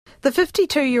The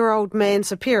 52-year-old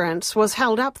man's appearance was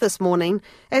held up this morning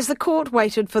as the court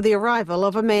waited for the arrival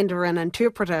of a Mandarin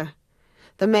interpreter.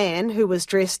 The man, who was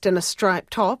dressed in a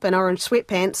striped top and orange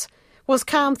sweatpants, was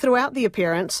calm throughout the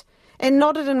appearance and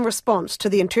nodded in response to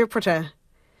the interpreter.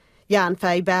 Yan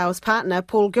Fei Bao's partner,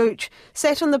 Paul Gooch,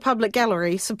 sat in the public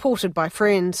gallery supported by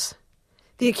friends.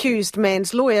 The accused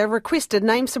man's lawyer requested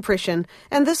name suppression,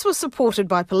 and this was supported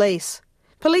by police.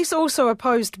 Police also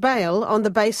opposed bail on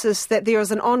the basis that there is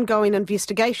an ongoing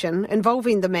investigation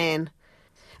involving the man.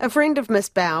 A friend of Miss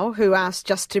Bao, who asked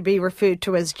just to be referred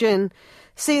to as Jin,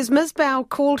 says Ms Bao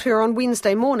called her on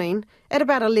Wednesday morning at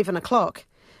about 11 o'clock,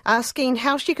 asking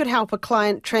how she could help a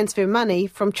client transfer money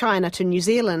from China to New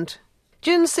Zealand.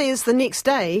 Jin says the next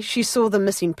day she saw the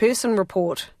missing person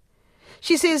report.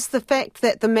 She says the fact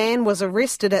that the man was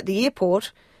arrested at the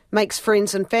airport makes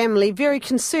friends and family very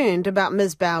concerned about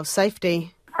Ms Bao's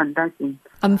safety.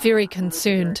 I'm very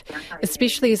concerned,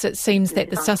 especially as it seems that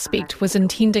the suspect was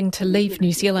intending to leave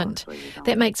New Zealand.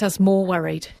 That makes us more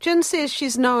worried. Jin says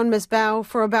she's known Ms Bao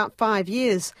for about 5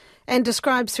 years and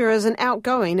describes her as an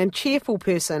outgoing and cheerful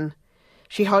person.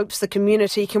 She hopes the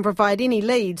community can provide any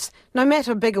leads, no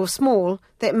matter big or small,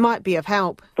 that might be of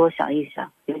help.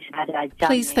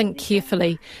 Please think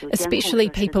carefully, especially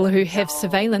people who have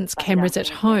surveillance cameras at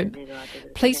home.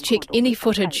 Please check any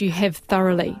footage you have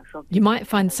thoroughly. You might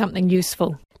find something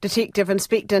useful. Detective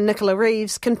Inspector Nicola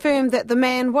Reeves confirmed that the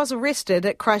man was arrested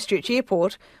at Christchurch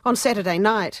Airport on Saturday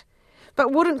night,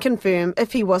 but wouldn't confirm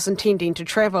if he was intending to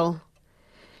travel.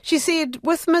 She said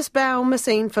with Miss Bao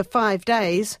missing for 5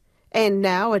 days, and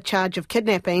now a charge of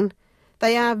kidnapping,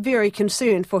 they are very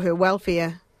concerned for her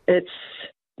welfare. It's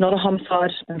not a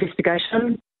homicide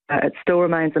investigation. It still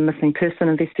remains a missing person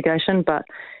investigation. But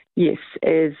yes,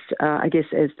 as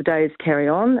the days carry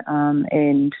on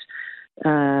and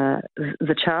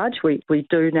the charge, we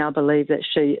do now believe that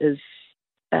she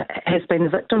has been the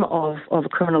victim of a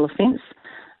criminal offence.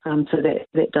 So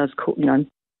that does,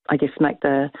 make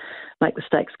the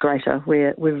stakes greater.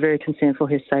 We're very concerned for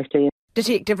her safety.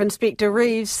 Detective Inspector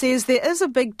Reeves says there is a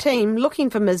big team looking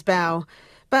for Ms Bao,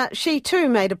 but she too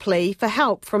made a plea for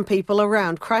help from people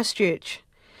around Christchurch.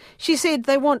 She said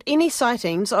they want any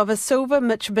sightings of a silver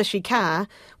Mitsubishi car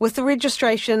with the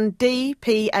registration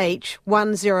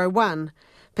DPH101,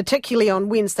 particularly on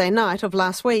Wednesday night of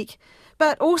last week,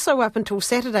 but also up until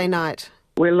Saturday night.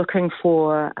 We're looking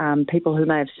for people who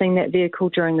may have seen that vehicle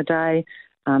during the day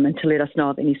and to let us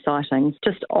know of any sightings.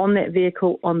 Just on that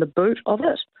vehicle, on the boot of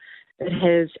it, it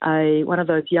has one of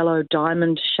those yellow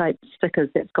diamond-shaped stickers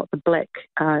that's got the black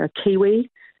kiwi,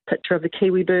 picture of the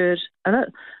kiwi bird in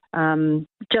it.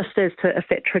 Just as to if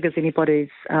that triggers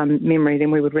anybody's memory, then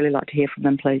we would really like to hear from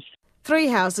them, please. 3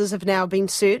 houses have now been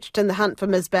searched in the hunt for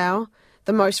Ms Bao,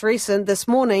 the most recent this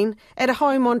morning at a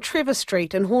home on Trevor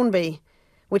Street in Hornby,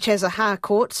 which has a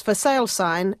Harcourts for sale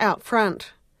sign out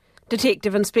front.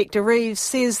 Detective Inspector Reeves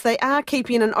says they are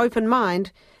keeping an open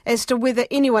mind as to whether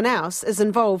anyone else is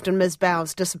involved in Ms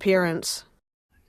Bao's disappearance.